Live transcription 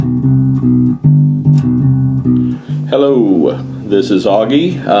Hello, this is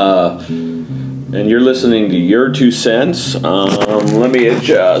Augie, and you're listening to Your Two Cents. Let me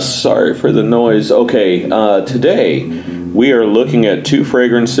adjust, sorry for the noise. Okay, today we are looking at two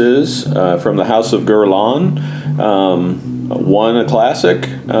fragrances from the House of Guerlain. One a classic,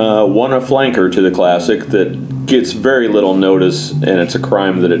 one a flanker to the classic that gets very little notice, and it's a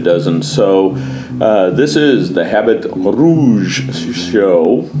crime that it doesn't. So this is the Habit Rouge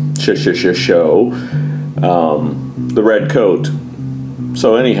show, the red coat.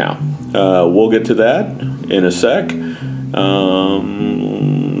 So anyhow, we'll get to that in a sec. I'm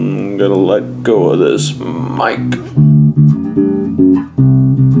gonna let go of this mic.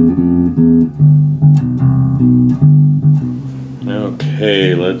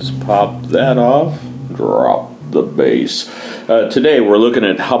 Okay, let's pop that off. Drop the bass. Today we're looking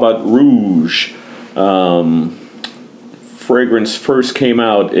at Habit Rouge. Fragrance first came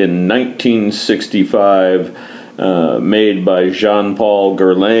out in 1965, made by Jean-Paul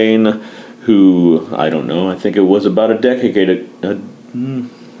Guerlain, who, I don't know, I think it was about a decade,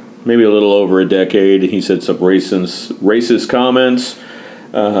 maybe a little over a decade. He said some racist comments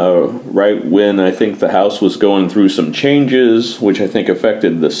right when I think the house was going through some changes, which I think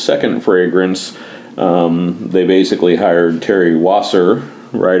affected the second fragrance. They basically hired Terry Wasser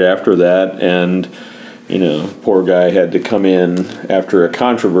right after that, and you know, poor guy had to come in after a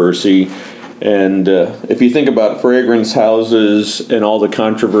controversy. And if you think about fragrance houses and all the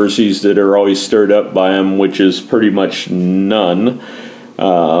controversies that are always stirred up by them, which is pretty much none,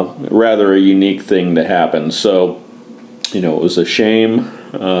 rather a unique thing to happen. So, you know, it was a shame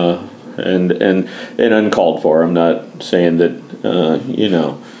and uncalled for. I'm not saying that,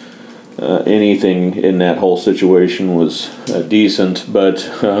 anything in that whole situation was decent, but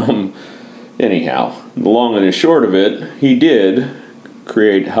anyhow, the long and the short of it, he did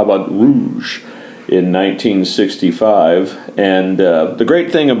create Habit Rouge in 1965. And the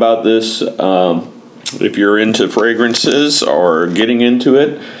great thing about this, if you're into fragrances or getting into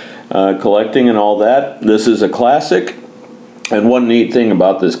it, collecting and all that, this is a classic. And one neat thing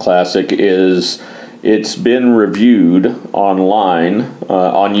about this classic is it's been reviewed online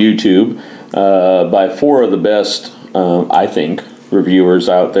on YouTube by four of the best, I think, reviewers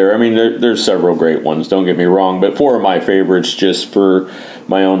out there. I mean, there's several great ones, don't get me wrong, but four of my favorites just for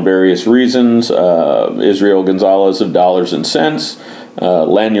my own various reasons. Israel Gonzalez of Dollars and Cents,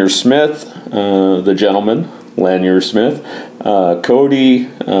 Lanier Smith, the gentleman, Lanier Smith, Cody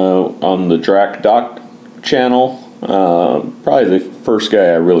on the Drac Doc channel, probably the first guy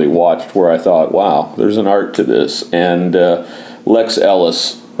I really watched where I thought, wow, there's an art to this, and Lex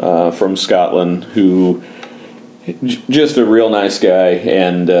Ellis from Scotland, who just a real nice guy,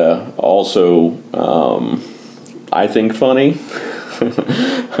 and also, I think, funny.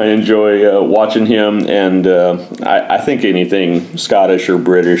 I enjoy watching him, and I think anything Scottish or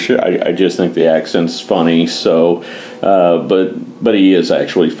British, I just think the accent's funny. So, but he is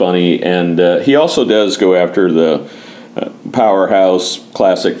actually funny, and he also does go after the powerhouse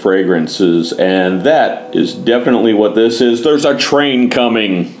classic fragrances, and that is definitely what this is. There's a train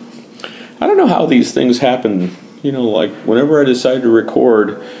coming. I don't know how these things happen. You know, like whenever I decide to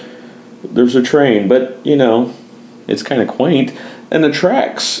record, there's a train, but you know, it's kind of quaint, and the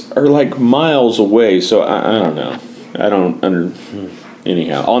tracks are like miles away. So I don't know.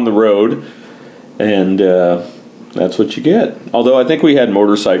 Anyhow, on the road, and that's what you get. Although I think we had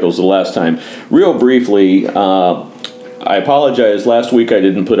motorcycles the last time. Real briefly, I apologize. Last week I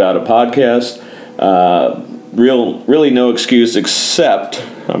didn't put out a podcast. Really no excuse, except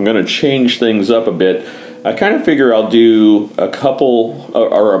I'm going to change things up a bit. I kind of figure I'll do a couple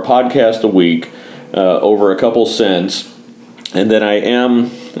or a podcast a week over a couple cents, and then I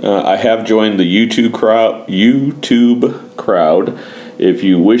have joined the YouTube crowd. If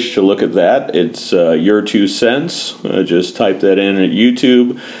you wish to look at that, it's Your Two Cents. Just type that in at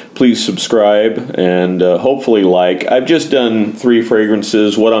YouTube. Please subscribe and hopefully like. I've just done 3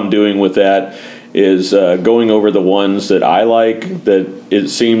 fragrances. What I'm doing with that is going over the ones that I like that it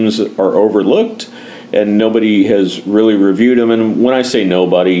seems are overlooked, and nobody has really reviewed them. And when I say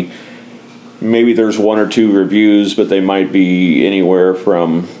nobody, maybe there's 1 or 2 reviews, but they might be anywhere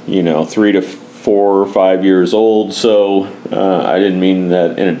from 3 to 4 or 5 years old. So I didn't mean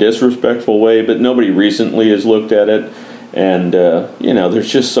that in a disrespectful way, but nobody recently has looked at it. And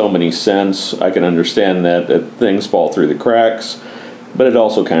there's just so many scents. I can understand that things fall through the cracks, but it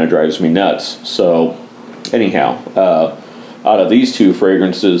also kind of drives me nuts. So anyhow, out of these 2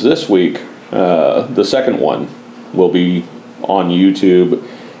 fragrances this week, the second one will be on YouTube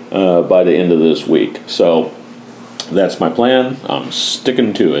by the end of this week. So that's my plan. I'm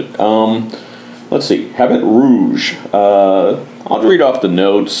sticking to it. let's see, Habit Rouge. I'll read off the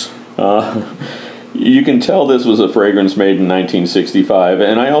notes. You can tell this was a fragrance made in 1965,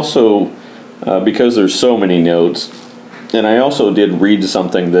 and I also, because there's so many notes, and I also did read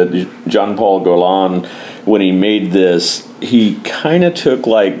something that Jean-Paul Guerlain, when he made this, he kind of took,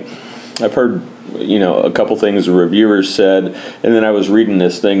 like, I've heard, a couple things the reviewers said, and then I was reading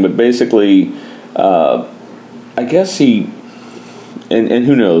this thing, but basically, I guess he, and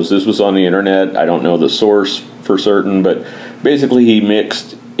who knows, this was on the internet, I don't know the source for certain, but basically he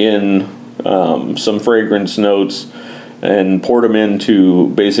mixed in some fragrance notes and poured them into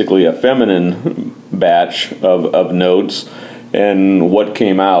basically a feminine batch of notes, and what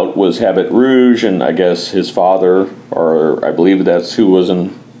came out was Habit Rouge, and I guess his father, or I believe that's who was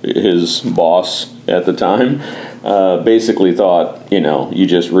his boss at the time, basically thought, you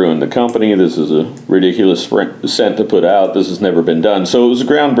just ruined the company, this is a ridiculous scent to put out, this has never been done. So it was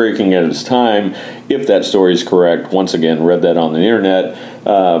groundbreaking at its time, if that story is correct. Once again, read that on the internet.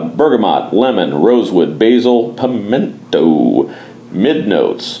 Bergamot, lemon, rosewood, basil, pimento, mid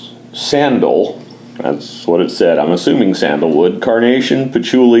notes, sandal, that's what it said, I'm assuming sandalwood, carnation,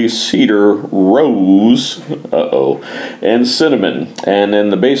 patchouli, cedar, rose, and cinnamon. And then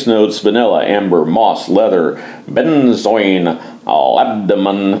the base notes, vanilla, amber, moss, leather, benzoin,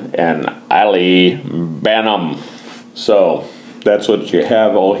 ladamon, and alibanum. So that's what you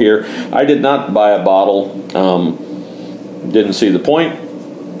have all here. I did not buy a bottle. Didn't see the point.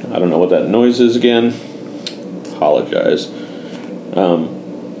 I don't know what that noise is again. Apologize.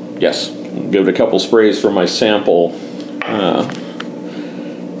 Yes. Give it a couple sprays for my sample.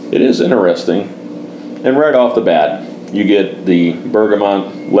 It is interesting. And right off the bat, you get the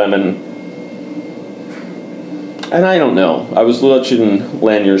bergamot, lemon, and I don't know. I was watching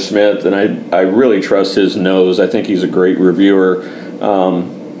Lanier Smith, and I really trust his nose. I think he's a great reviewer.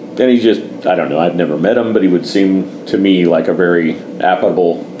 And he's just, I don't know, I've never met him, but he would seem to me like a very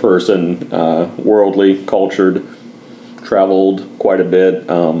affable person, worldly, cultured, traveled quite a bit.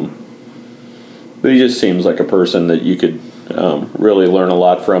 But he just seems like a person that you could really learn a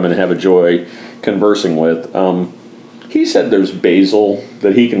lot from and have a joy conversing with. He said there's basil,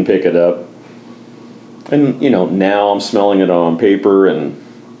 that he can pick it up. And, now I'm smelling it on paper, and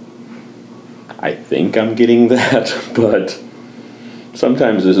I think I'm getting that. But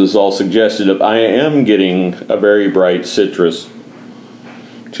sometimes this is all suggestive. I am getting a very bright citrus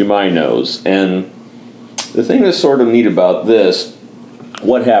to my nose. And the thing that's sort of neat about this,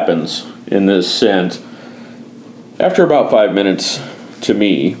 what happens in this scent, after about 5 minutes, to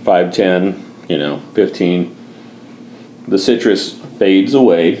me, 5, 10, 15, the citrus fades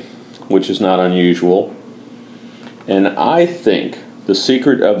away, which is not unusual. And I think the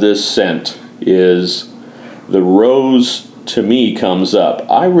secret of this scent is the rose, to me, comes up.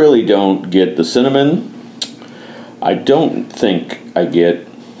 I really don't get the cinnamon. I don't think I get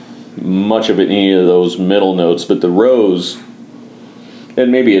much of any of those middle notes, but the rose,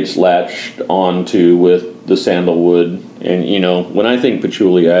 and maybe it's latched onto with the sandalwood. And, when I think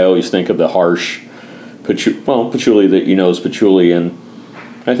patchouli, I always think of the harsh patchouli that is patchouli. And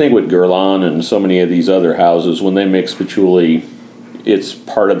I think with Guerlain and so many of these other houses, when they mix patchouli, it's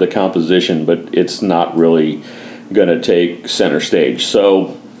part of the composition, but it's not really going to take center stage.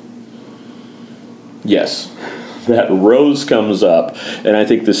 So, yes, that rose comes up. And I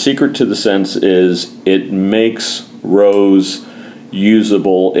think the secret to the scent is it makes rose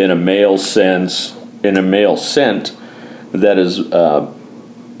usable in a male sense, in a male scent that is,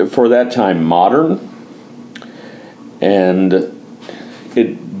 for that time, modern, and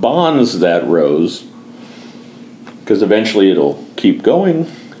it bonds that rose, because eventually it'll keep going,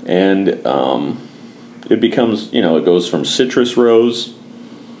 and it becomes, it goes from citrus rose,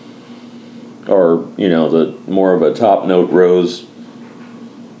 or, the more of a top note rose,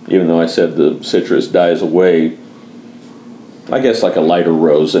 even though I said the citrus dies away, I guess like a lighter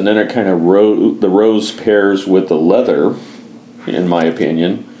rose, and then it kind of the rose pairs with the leather, in my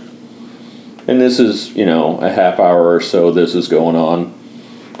opinion. And this is, a half hour or so this is going on,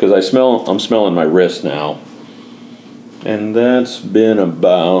 because I'm smelling my wrist now. And that's been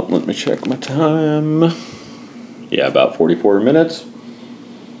about, let me check my time. Yeah, about 44 minutes.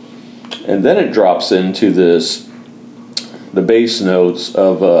 And then it drops into the base notes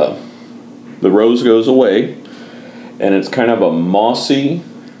of, the rose goes away, and it's kind of a mossy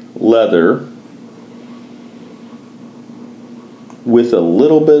leather with a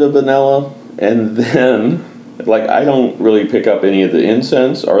little bit of vanilla, and then, like, I don't really pick up any of the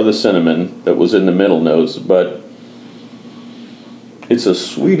incense or the cinnamon that was in the middle notes, but it's a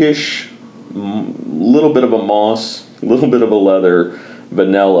sweetish, little bit of a moss, little bit of a leather,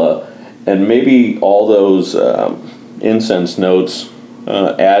 vanilla, And maybe all those incense notes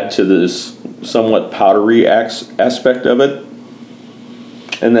add to this somewhat powdery aspect of it,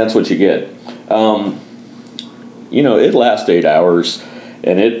 and that's what you get. It lasts 8 hours,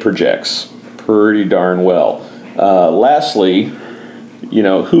 and it projects pretty darn well. Lastly,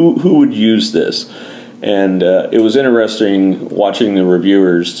 who would use this? And it was interesting watching the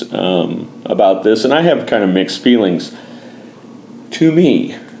reviewers about this, and I have kind of mixed feelings. To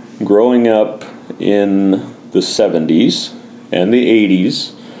me, growing up in the 70s and the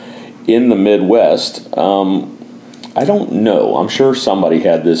 80s in the Midwest, I don't know. I'm sure somebody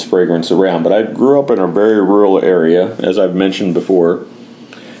had this fragrance around, but I grew up in a very rural area, as I've mentioned before.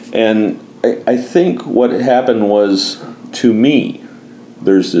 And I think what happened was, to me,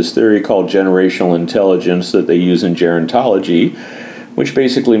 there's this theory called generational intelligence that they use in gerontology, which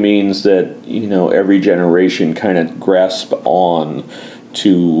basically means that, every generation kind of grasp on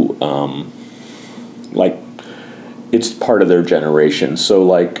to, it's part of their generation. So,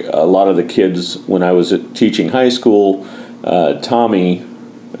 like, a lot of the kids, when I was teaching high school, Tommy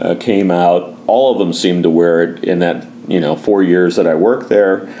came out. All of them seemed to wear it in that, 4 years that I worked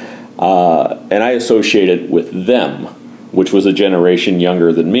there. And I associate it with them, which was a generation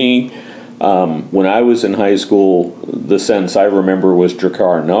younger than me. When I was in high school, the scents I remember was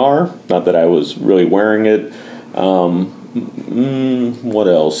Drakkar Nar. Not that I was really wearing it. What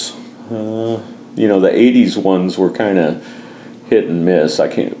else? The 80s ones were kind of hit and miss. I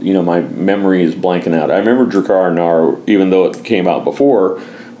can't, my memory is blanking out. I remember Drakkar Nar, even though it came out before,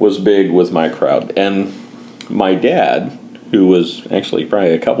 was big with my crowd. And my dad, who was actually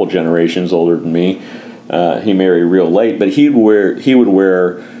probably a couple generations older than me, he married real late, but he would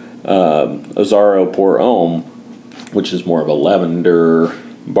wear Azzaro Pour Homme, which is more of a lavender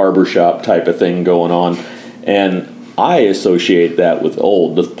barbershop type of thing going on. And I associate that with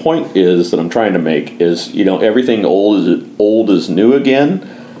old. The point is that I'm trying to make is, everything old is new again.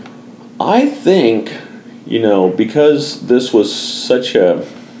 I think, because this was such a,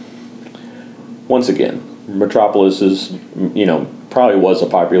 once again, Metropolis is, probably was a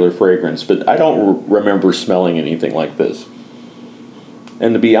popular fragrance, but I don't remember smelling anything like this.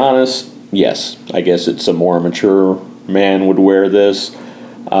 And to be honest, yes, I guess it's a more mature man would wear this.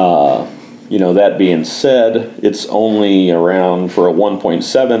 That being said, it's only around for a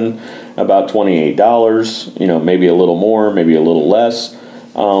 1.7, about $28, maybe a little more, maybe a little less.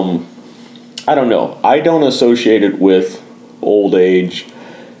 I don't know. I don't associate it with old age.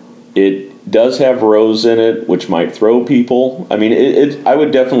 It does have rose in it, which might throw people. I mean, I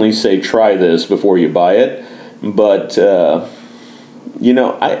would definitely say try this before you buy it. But, I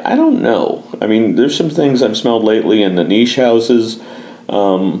don't know. I mean, there's some things I've smelled lately in the niche houses.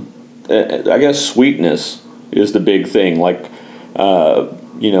 I guess sweetness is the big thing. Like,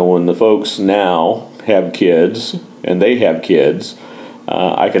 when the folks now have kids, and they have kids,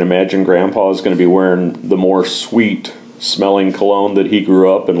 I can imagine Grandpa is going to be wearing the more sweet-smelling cologne that he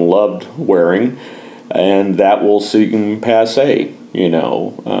grew up and loved wearing, and that will seem passé,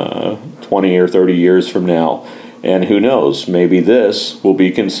 20 or 30 years from now. And who knows, maybe this will be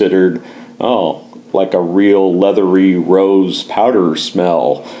considered, like a real leathery rose powder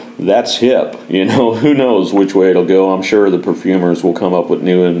smell. That's hip, who knows which way it'll go. I'm sure the perfumers will come up with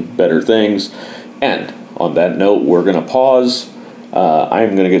new and better things. And on that note, we're going to pause.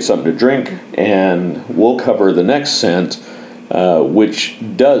 I'm going to get something to drink, and we'll cover the next scent, which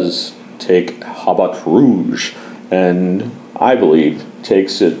does take Habat Rouge, and I believe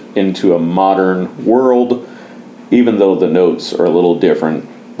takes it into a modern world, even though the notes are a little different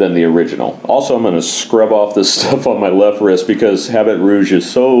than the original. Also, I'm going to scrub off this stuff on my left wrist because Habat Rouge is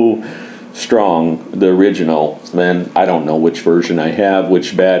so strong, the original. Man, I don't know which version I have,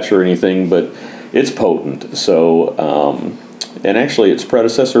 which batch or anything, but it's potent. So, and actually its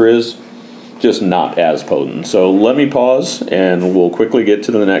predecessor is just not as potent. So let me pause and we'll quickly get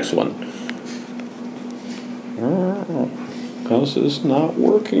to the next one. How's this not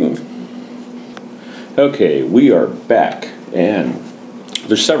working? Okay, we are back, and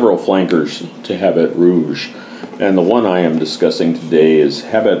there's several flankers to Habat Rouge, and the one I am discussing today is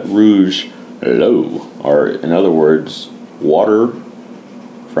Habat Rouge L'Eau, or in other words, water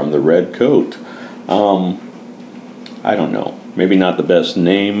from the red coat. I don't know, maybe not the best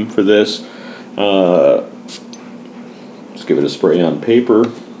name for this. Let's give it a spray on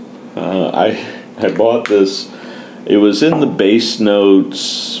paper. I bought this. It was in the base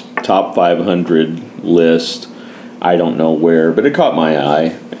notes top 500 list. I don't know where, but it caught my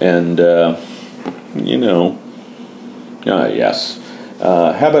eye, and yes,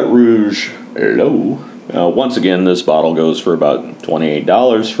 Habat Rouge L'Eau Once again, this bottle goes for about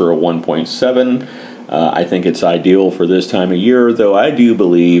 $28 for a 1.7. I think it's ideal for this time of year, though I do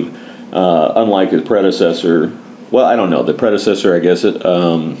believe, unlike its predecessor, well, I don't know, the predecessor, I guess,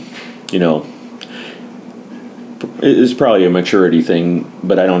 you know, it's probably a maturity thing,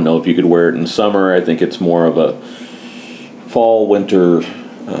 but I don't know if you could wear it in summer. I think it's more of a fall, winter,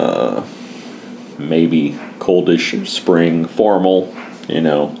 maybe coldish spring, formal, you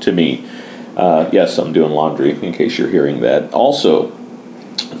know, to me. Yes, I'm doing laundry, in case you're hearing that. Also,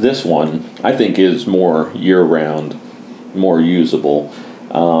 this one, I think, is more year-round, more usable.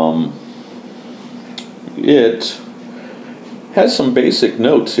 It has some basic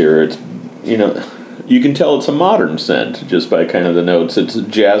notes here. It's, you know, you can tell it's a modern scent just by kind of the notes. It's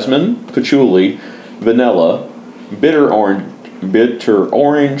jasmine, patchouli, vanilla, bitter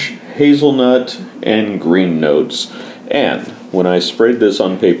orange, hazelnut, and green notes. And when I sprayed this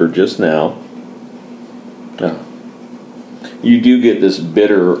on paper just now, you do get this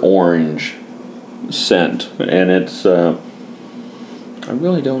bitter orange scent, and it's, I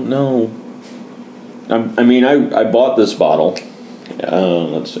really don't know. I mean, I bought this bottle.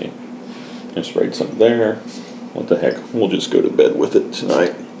 Let's see. I sprayed some there. What the heck? We'll just go to bed with it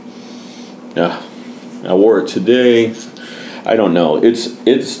tonight. I wore it today. I don't know.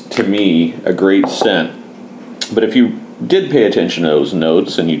 It's to me a great scent. But if you did pay attention to those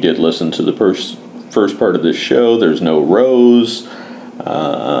notes and you did listen to the first part of this show, there's no rose.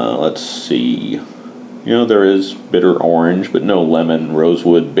 Let's see. You know, there is bitter orange, but no lemon,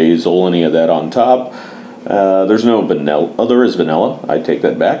 rosewood, basil, any of that on top. There's no vanilla. Oh, there is vanilla. I take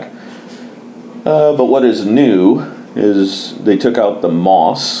that back. But what is new is they took out the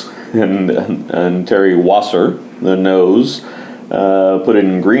moss and Terry Wasser, the nose, put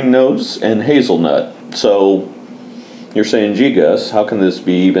in green notes and hazelnut. So you're saying, gee, Gus, how can this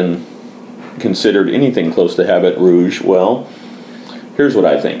be even considered anything close to Habit Rouge? Well, here's what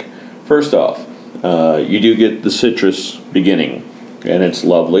I think. First off, you do get the citrus beginning, and it's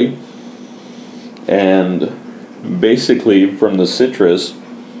lovely. And basically, from the citrus,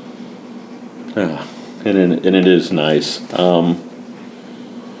 and it is nice.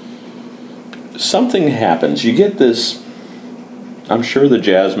 Something happens. You get this. I'm sure the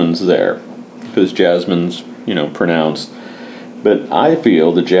jasmine's there, because jasmine's, you know, pronounced. But I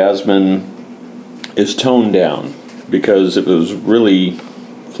feel the jasmine is toned down, because if it was really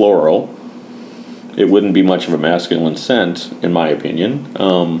floral, it wouldn't be much of a masculine scent, in my opinion.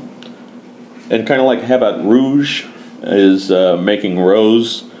 And kind of like Habit Rouge is making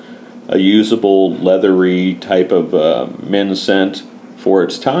rose a usable, leathery type of men's scent for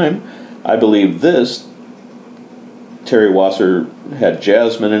its time, I believe this, Terry Wasser had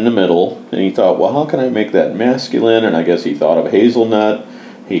jasmine in the middle, and he thought, well, how can I make that masculine? And I guess he thought of hazelnut.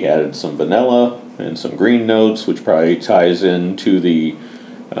 He added some vanilla and some green notes, which probably ties into the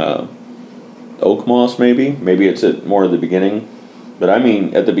oak moss, maybe. Maybe it's at more of the beginning. But I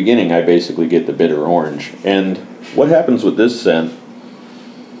mean, at the beginning, I basically get the bitter orange. And what happens with this scent?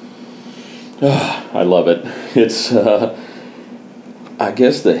 I love it. It's, I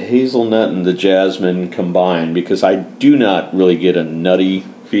guess, the hazelnut and the jasmine combined, because I do not really get a nutty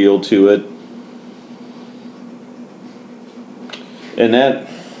feel to it. And that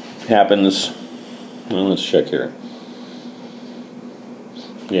happens, well, let's check here.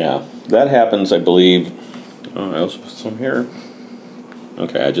 Yeah, that happens, I believe. Oh, I also put some here.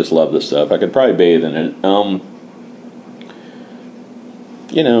 Okay, I just love this stuff. I could probably bathe in it.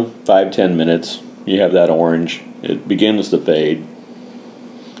 You know, 5-10 minutes, you have that orange. It begins to fade,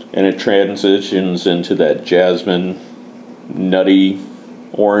 and it transitions into that jasmine, nutty,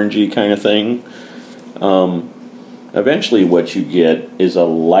 orangey kind of thing. Eventually what you get is a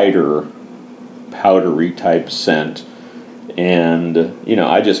lighter, powdery type scent, and, you know,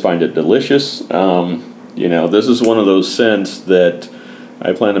 I just find it delicious. You know, this is one of those scents that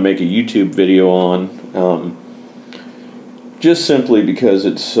I plan to make a YouTube video on, just simply because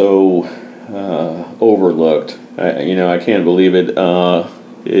it's so overlooked. You know, I can't believe it.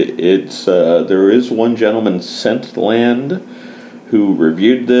 There is one gentleman, Scentland, who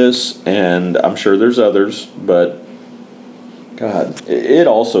reviewed this, and I'm sure there's others, but God, it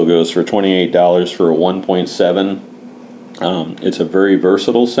also goes for $28 for a 1.7. It's a very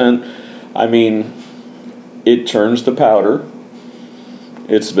versatile scent. I mean, it turns to powder.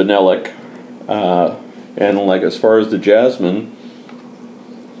 It's vanillic. And like, as far as the jasmine,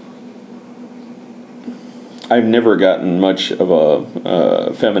 I've never gotten much of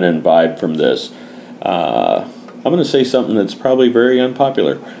a feminine vibe from this. I'm going to say something that's probably very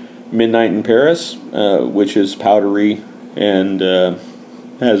unpopular. Midnight in Paris, which is powdery and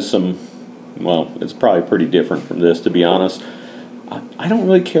has some well, it's probably pretty different from this, to be honest. I don't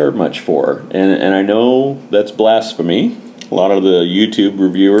really care much for, and I know that's blasphemy. A lot of the YouTube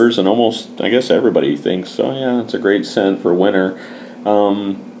reviewers and almost, I guess, everybody thinks, oh yeah, it's a great scent for winter.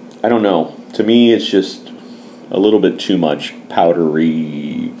 I don't know. To me, it's just a little bit too much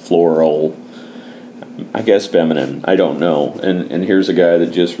powdery, floral, I guess feminine. I don't know. And here's a guy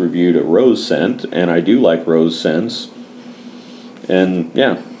that just reviewed a rose scent, and I do like rose scents. And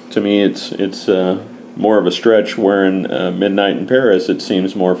yeah, to me, it's more of a stretch. Wearing Midnight in Paris, it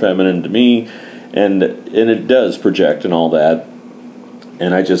seems more feminine to me, and it does project and all that.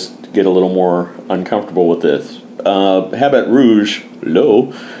 And I just get a little more uncomfortable with this. Habit Rouge,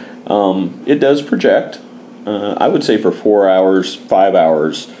 low. It does project. I would say for 4 hours, 5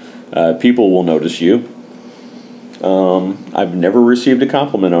 hours, people will notice you. I've never received a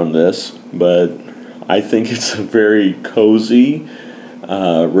compliment on this, but I think it's a very cozy,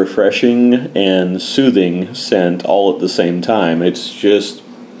 refreshing, and soothing scent all at the same time. It's just,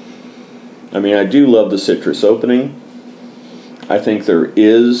 I mean, I do love the citrus opening. I think there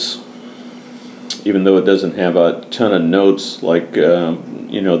is, even though it doesn't have a ton of notes like,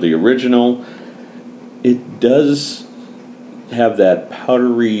 the original, it does have that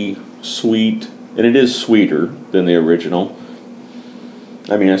powdery sweet, and it is sweeter than the original.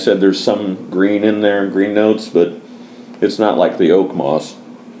 I mean, I said there's some green in there, green notes, but it's not like the oak moss,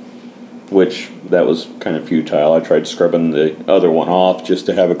 which that was kind of futile. I tried scrubbing the other one off just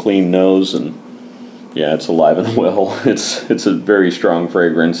to have a clean nose, and yeah, it's alive and well. It's a very strong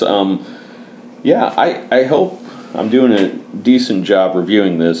fragrance. Yeah, I hope I'm doing a decent job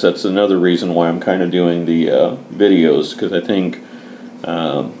reviewing this. That's another reason why I'm kind of doing the videos, because I think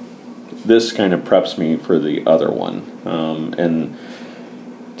this kind of preps me for the other one. And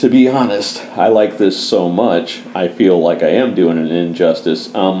to be honest, I like this so much, I feel like I am doing an injustice.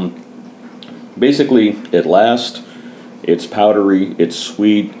 Basically, it lasts, it's powdery, it's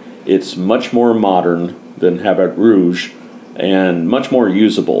sweet, it's much more modern than Habit Rouge, and much more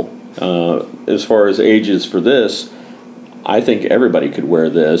usable. As far as ages for this, I think everybody could wear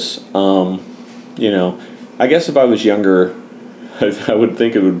this. I guess if I was younger, I would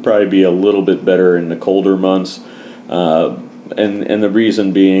think it would probably be a little bit better in the colder months. And the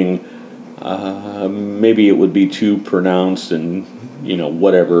reason being, maybe it would be too pronounced, and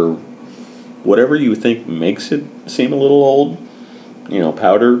whatever you think makes it seem a little old,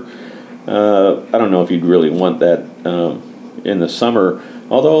 powder. I don't know if you'd really want that in the summer.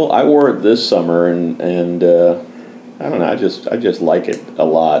 Although I wore it this summer, and I don't know, I just like it a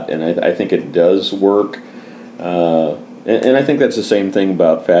lot, and I think it does work. And I think that's the same thing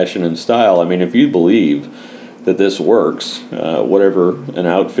about fashion and style. I mean, if you believe that this works, whatever, an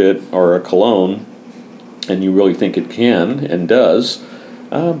outfit or a cologne, and you really think it can and does,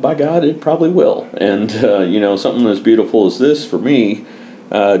 by God, it probably will. And, something as beautiful as this, for me,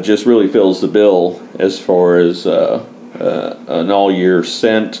 just really fills the bill as far as an all-year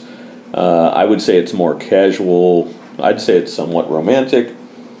scent. I would say it's more casual. I'd say it's somewhat romantic.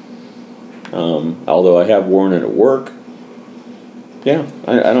 Although I have worn it at work. Yeah,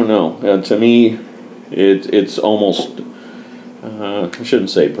 I don't know. To me, it's almost, I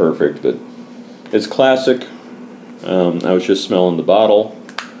shouldn't say perfect, but it's classic. I was just smelling the bottle.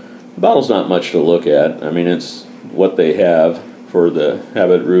 The bottle's not much to look at. I mean, it's what they have for the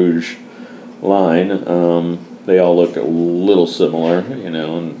Habit Rouge line. They all look a little similar,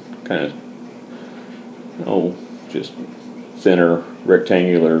 and kind of, just thinner,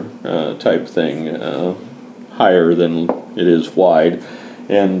 rectangular type thing, higher than it is wide.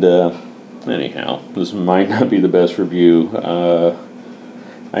 And anyhow, this might not be the best review.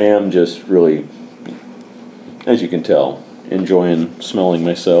 I am just really, as you can tell, enjoying smelling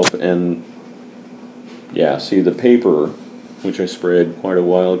myself. And yeah, see the paper, which I sprayed quite a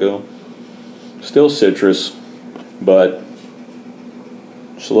while ago, still citrus, but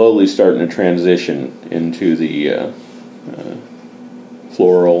slowly starting to transition into the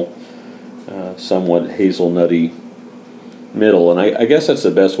floral, somewhat hazelnutty middle. And I guess that's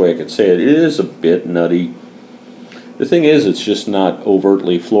the best way I could say it. It is a bit nutty. The thing is, it's just not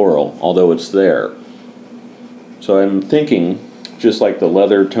overtly floral, although it's there. So I'm thinking, just like the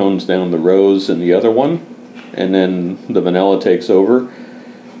leather tones down the rose in the other one, and then the vanilla takes over,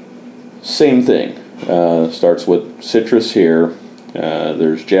 same thing. Starts with citrus here,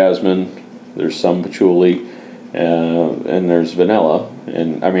 there's jasmine, there's some patchouli, and there's vanilla,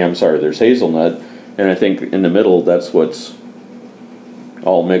 and there's hazelnut, and I think in the middle that's what's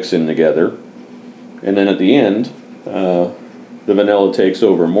all mixing together. And then at the end, the vanilla takes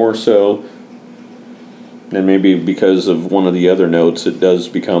over more so, And maybe because of one of the other notes, it does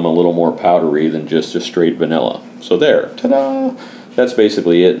become a little more powdery than just a straight vanilla. So there, ta-da! That's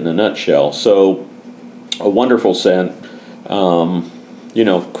basically it in a nutshell. So a wonderful scent.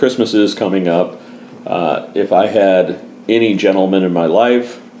 Christmas is coming up. If I had any gentleman in my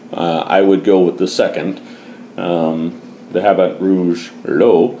life, I would go with the second, the Habit Rouge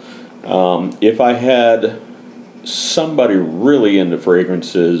L'Eau. If I had somebody really into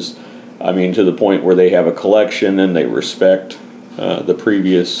fragrances, I mean, to the point where they have a collection and they respect the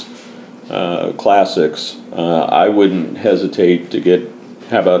previous classics, I wouldn't hesitate to get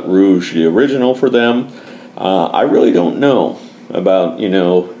Habit Rouge, the original, for them. I really don't know about,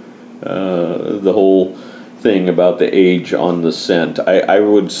 the whole thing about the age on the scent. I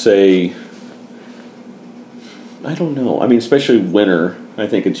would say, I don't know. I mean, especially winter, I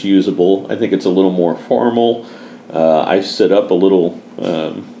think it's usable. I think it's a little more formal. I sit up a little,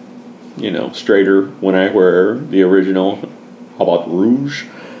 straighter when I wear the original Habit Rouge.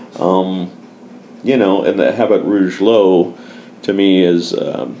 And the Habit Rouge L'Eau, to me, is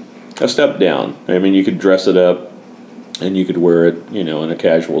a step down. I mean, you could dress it up and you could wear it, in a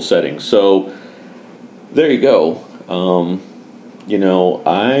casual setting. So there you go.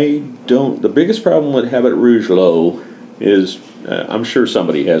 The biggest problem with Habit Rouge L'Eau is, I'm sure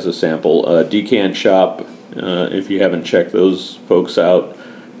somebody has a sample. Decant Shop, if you haven't checked those folks out,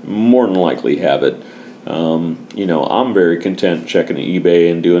 more than likely have it. I'm very content checking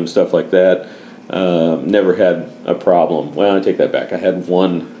eBay and doing stuff like that. Never had a problem. Well, I take that back. I had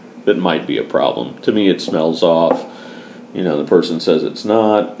one that might be a problem. To me, it smells off. The person says it's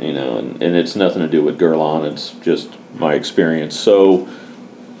not, and it's nothing to do with Guerlain. It's just my experience. So,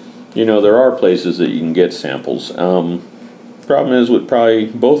 there are places that you can get samples. Problem is with probably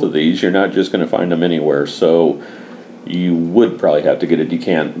both of these, you're not just going to find them anywhere. So you would probably have to get a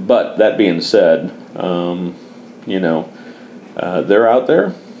decant. But that being said, they're out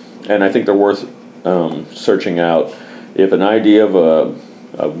there, and I think they're worth searching out. If an idea of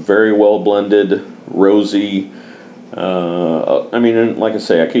a very well blended, rosy, and like I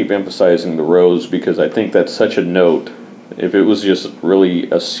say, I keep emphasizing the rose because I think that's such a note. If it was just really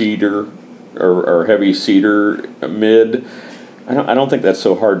a cedar or heavy cedar mid, I don't think that's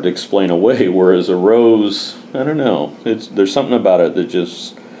so hard to explain away. Whereas a rose, I don't know. There's something about it that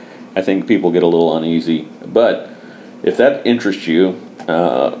just, I think people get a little uneasy. But if that interests you,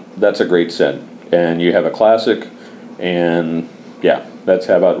 that's a great scent. And you have a classic, and yeah, that's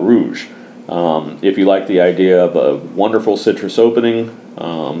Habit Rouge. If you like the idea of a wonderful citrus opening,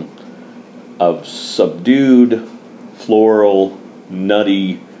 of subdued, floral,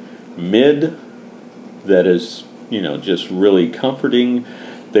 nutty mid that is, just really comforting,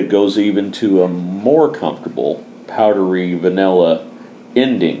 that goes even to a more comfortable, powdery vanilla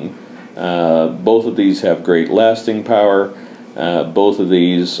ending. Both of these have great lasting power. Both of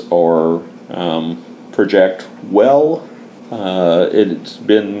these are project well. It's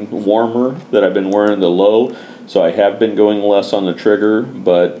been warmer that I've been wearing the L'Eau, so I have been going less on the trigger,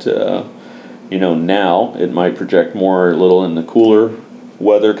 but now it might project more a little in the cooler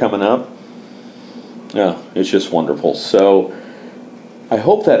weather coming up. Yeah, it's just wonderful. So I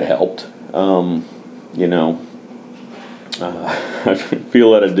hope that helped. I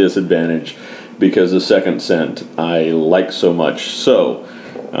feel at a disadvantage because the second scent I like so much. So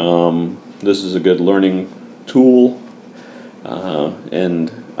this is a good learning tool.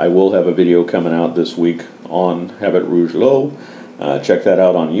 And I will have a video coming out this week on Habit Rouge L'Eau. Check that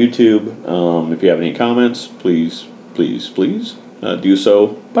out on YouTube. If you have any comments, please do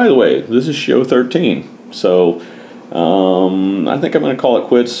so. By the way, this is show 13. So I think I'm going to call it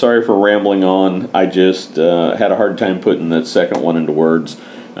quits. Sorry for rambling on. I just had a hard time putting that second one into words.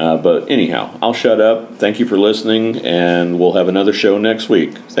 But anyhow, I'll shut up. Thank you for listening, and we'll have another show next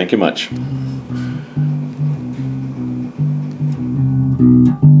week. Thank you much.